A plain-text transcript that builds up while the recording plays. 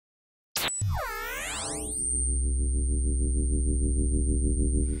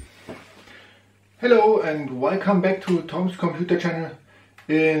Hello and welcome back to Tom's Computer Channel.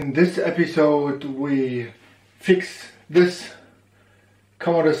 In this episode we fix this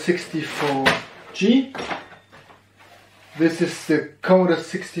Commodore 64G. This is the Commodore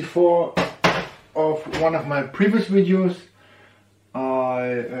 64 of one of my previous videos.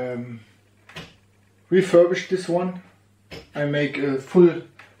 I refurbished this one. I make a full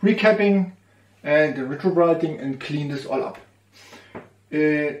recapping and a retrowriting and clean this all up.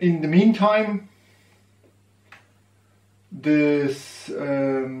 In the meantime, this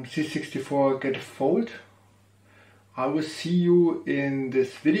C64 get a fault. I will see you in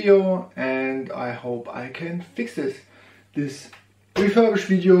this video and I hope I can fix this. This refurbished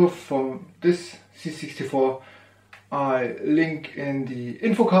video from this C64 I link in the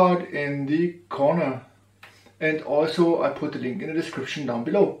info card in the corner, and also I put the link in the description down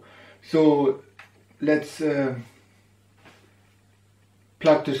below. So let's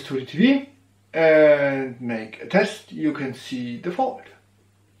plug this to the TV and make a test. You can see the fault.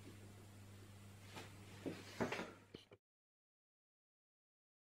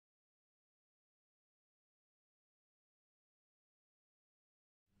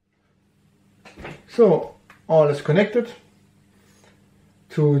 So all is connected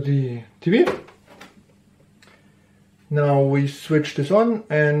to the TV. Now we switch this on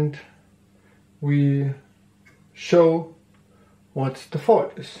and we show what the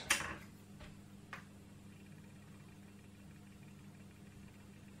fault is.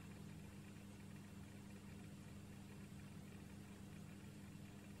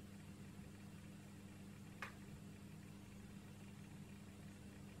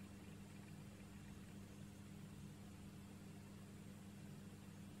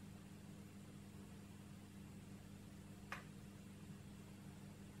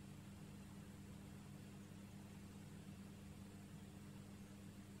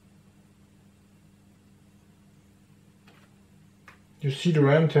 You see the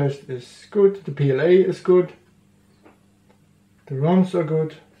RAM test is good, the PLA is good, the ROMs are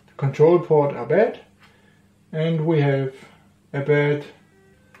good, the control port are bad, and we have a bad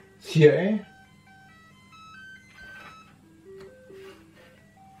CIA.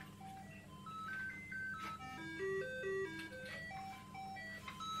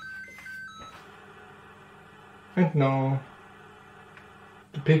 And now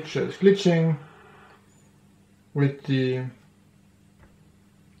the picture is glitching with the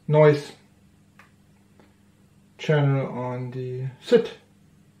noise channel on the SID.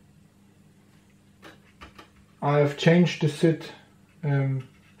 I've changed the SID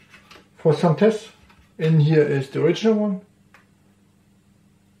for some tests. In here is the original one,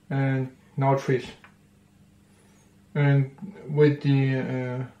 and now it freezes. And with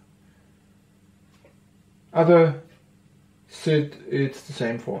the other SID it's the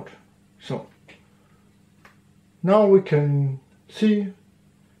same fault. So now we can see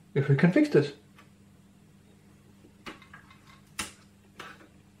if we can fix this.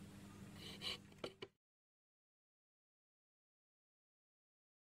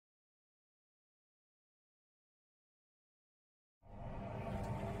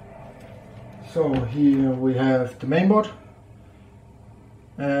 So here we have the mainboard,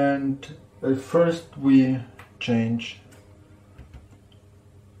 and at first we change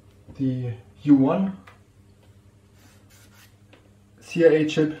the U1 CIA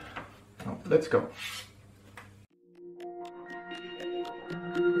chip. Now, let's go.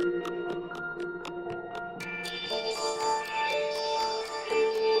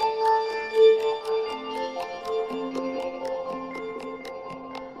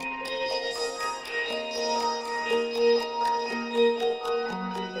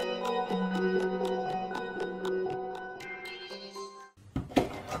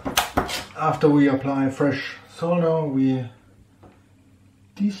 After we apply fresh solder, we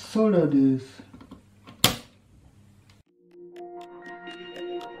desolder this.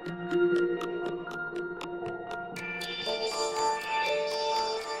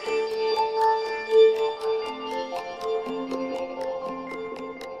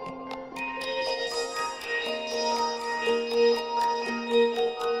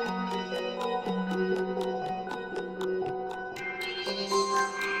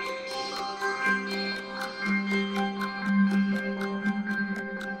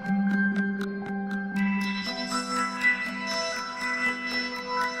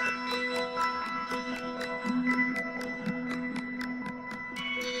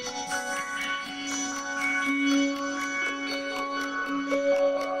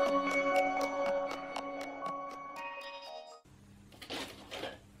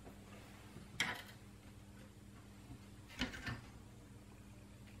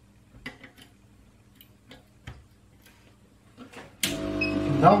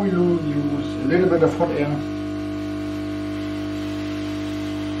 Now we will use a little bit of hot air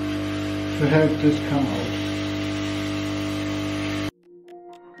to help this come out.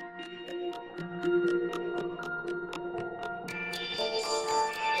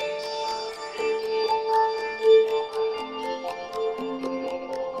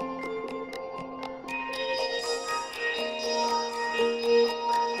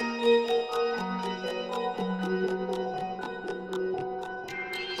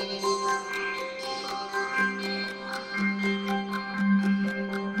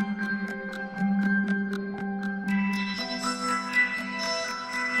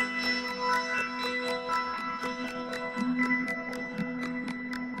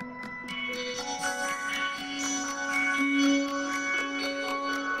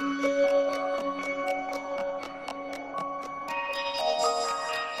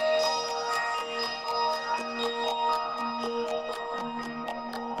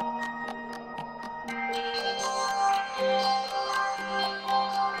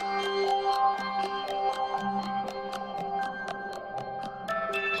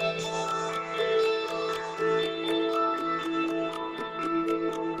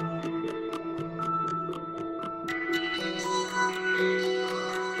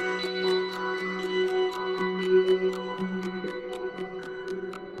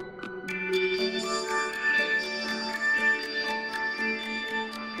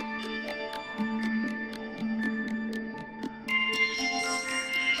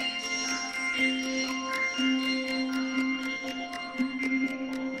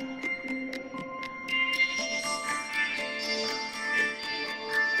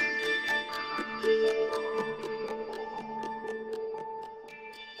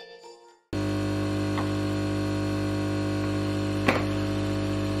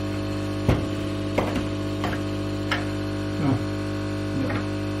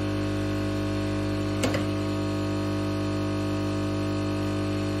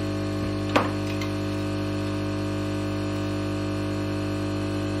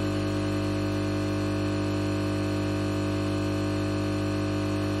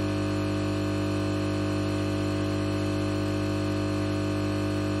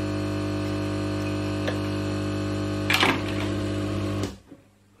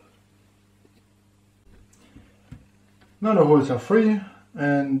 Now the holes are free,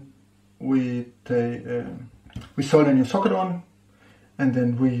 and we solder a new socket on, and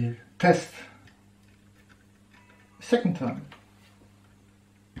then we test a second time.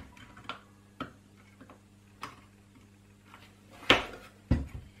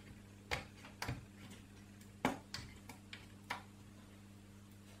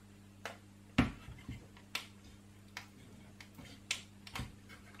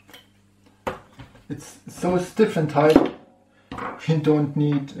 It's so stiff and tight, you don't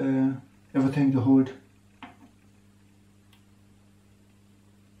need everything to hold.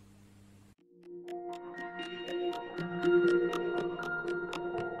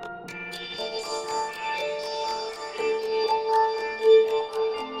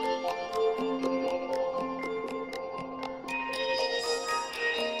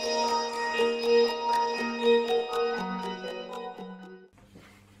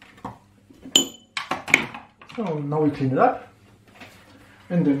 So now we clean it up,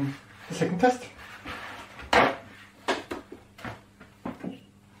 and then the second test.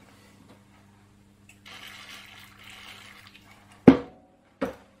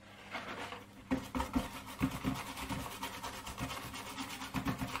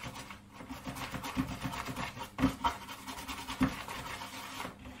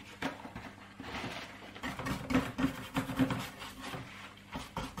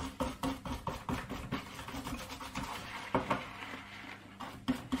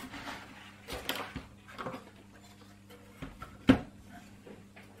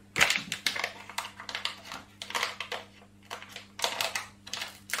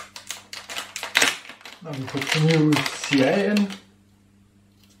 Now we put the new CA in,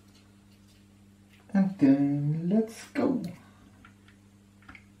 and then let's go.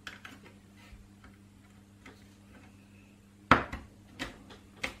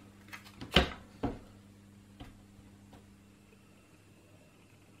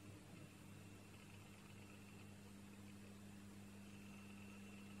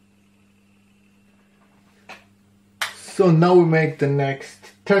 So now we make the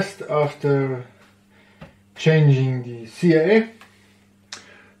next test after changing the CAA.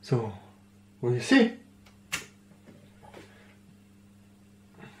 So what do you see?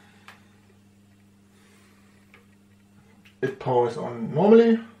 It powers on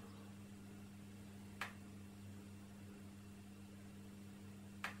normally.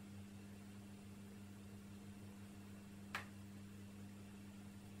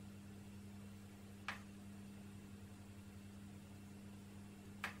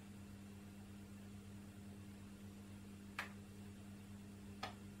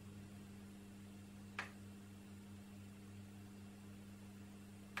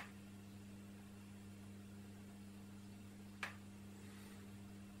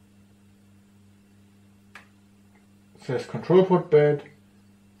 says control port bad,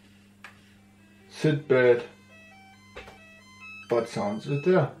 sit bad, but sounds is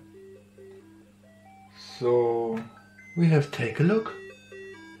there. So we have to take a look.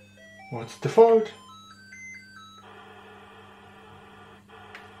 What's the fault?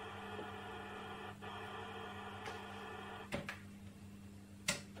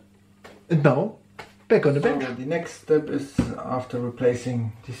 And now, back on the bench. So the next step is, after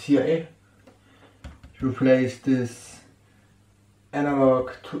replacing the CIA, to replace this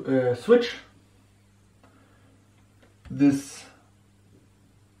analog switch. This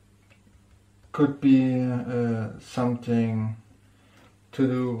could be something to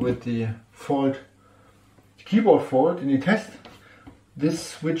do with the fault, the keyboard fault in the test. This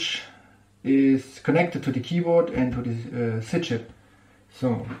switch is connected to the keyboard and to the SID chip.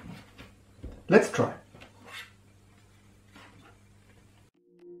 So let's try.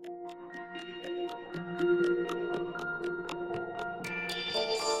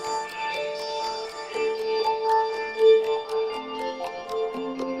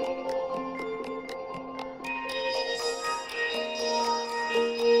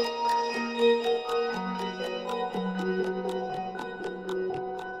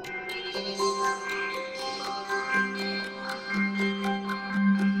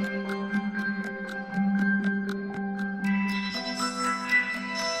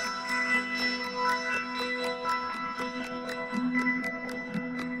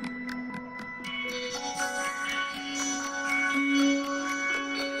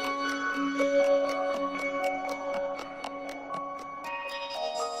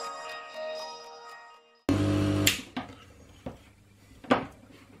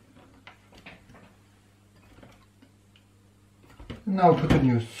 Now put a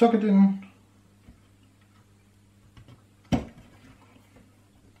new socket in.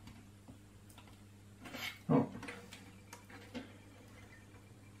 Oh.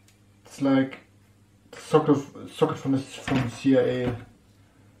 It's like the socket from the CIA,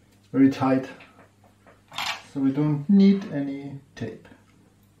 very tight, so we don't need any tape.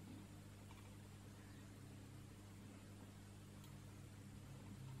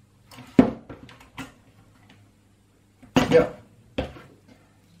 Yeah.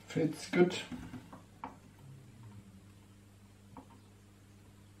 Fits good.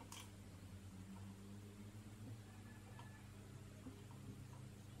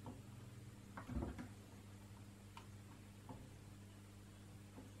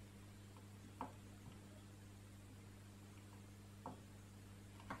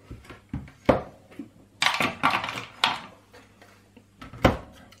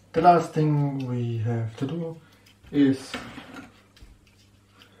 The last thing we have to do is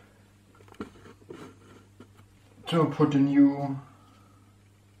to put a new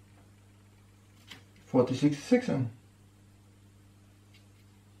 4066 in,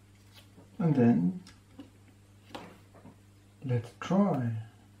 and then let's try.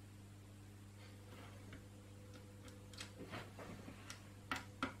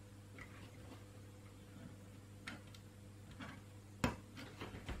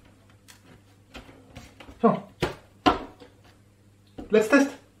 So let's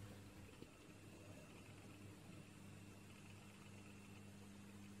test.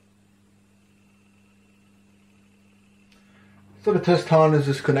 So the test harness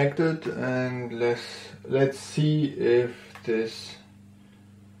is connected, and let's see if this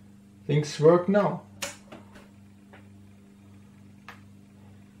things work now.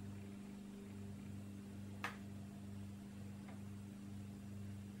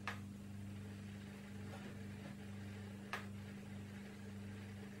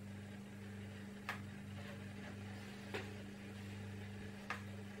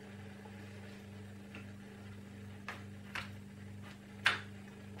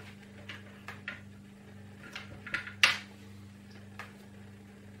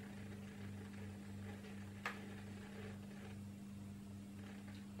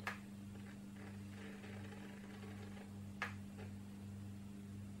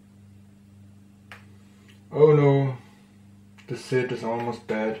 Oh no, the SID is almost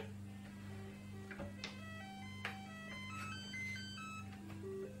dead.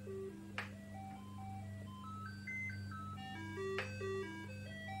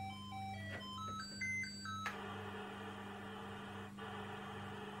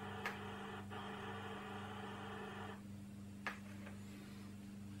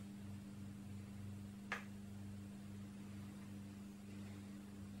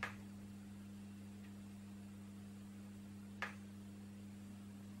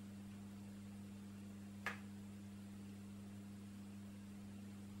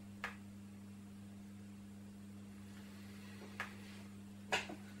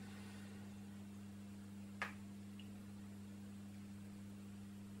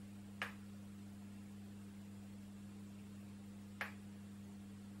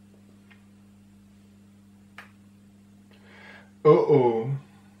 Uh-oh.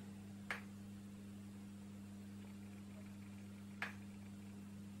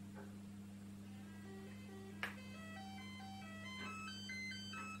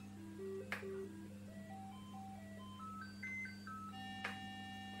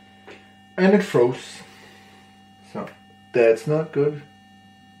 And it froze. So that's not good.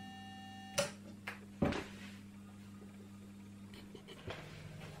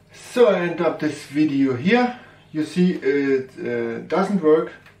 So I end up this video here. You see it doesn't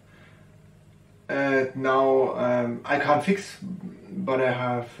work. And now I can't fix, but I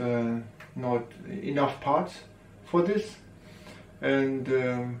have not enough parts for this.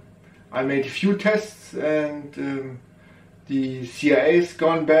 And I made a few tests, and the CIA is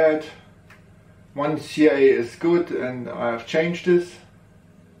gone bad. One CIA is good, and I have changed this.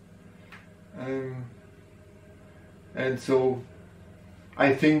 And so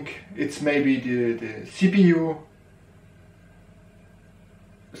I think it's maybe the CPU.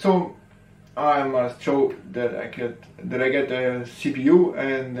 So I must show that I get a CPU,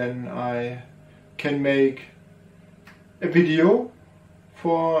 and then I can make a video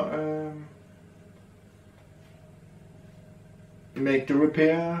for make the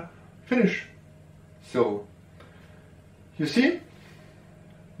repair finish. So you see,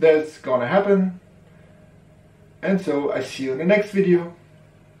 that's gonna happen, and so I see you in the next video.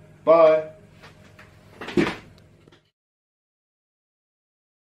 Bye.